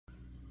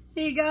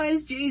Hey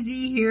guys,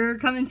 Jay-Z here,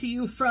 coming to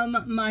you from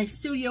my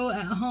studio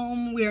at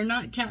home. We are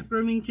not cat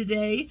grooming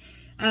today.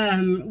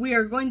 We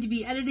are going to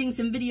be editing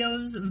some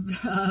videos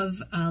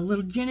of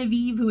little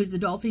Genevieve, who is the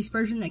doll-faced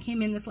Persian that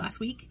came in this last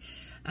week.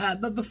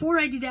 But before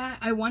I do that,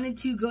 I wanted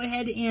to go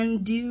ahead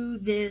and do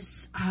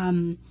this.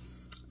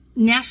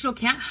 National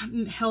Cat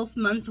Health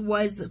Month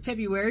was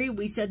February.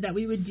 We said that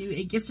we would do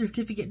a gift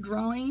certificate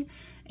drawing,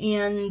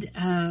 and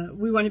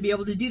we want to be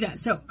able to do that.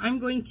 So I'm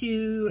going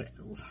to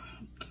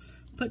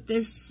put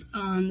this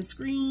on the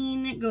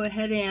screen. Go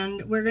ahead,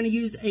 and we're going to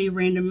use a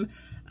random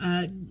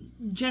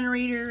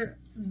generator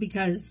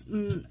because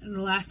the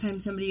last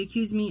time somebody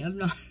accused me of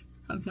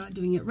not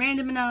doing it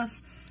random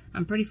enough.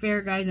 I'm pretty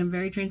fair, guys. I'm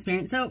very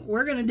transparent. So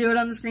we're going to do it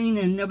on the screen,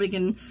 and nobody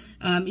can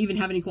even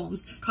have any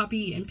qualms.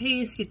 Copy and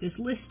paste. Get this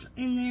list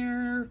in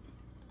there.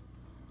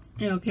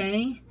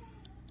 Okay.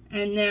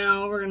 And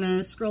now we're going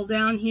to scroll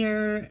down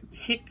here.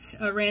 Pick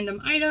a random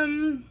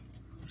item.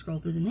 Scroll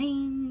through the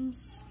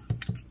names.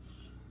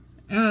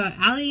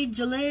 Ali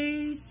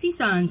Jaleh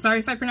Sisan. Sorry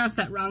if I pronounced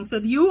that wrong. So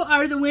you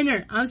are the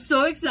winner. I'm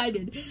so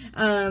excited.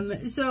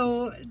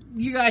 So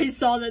you guys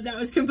saw that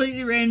was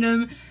completely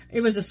random.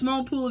 It was a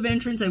small pool of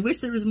entrants. I wish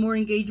there was more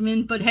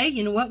engagement, but hey,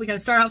 you know what? We got to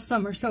start off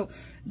summer. So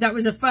that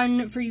was a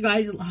fun for you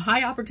guys, a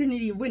high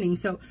opportunity of winning.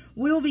 So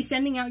we will be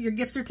sending out your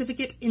gift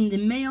certificate in the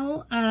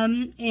mail,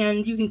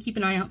 and you can keep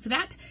an eye out for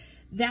that.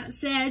 That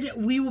said,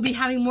 we will be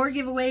having more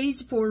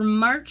giveaways for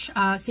March,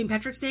 St.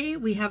 Patrick's Day.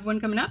 We have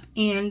one coming up,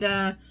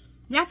 and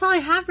that's all I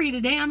have for you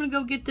today. I'm going to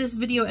go get this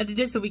video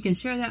edited so we can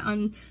share that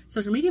on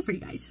social media for you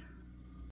guys.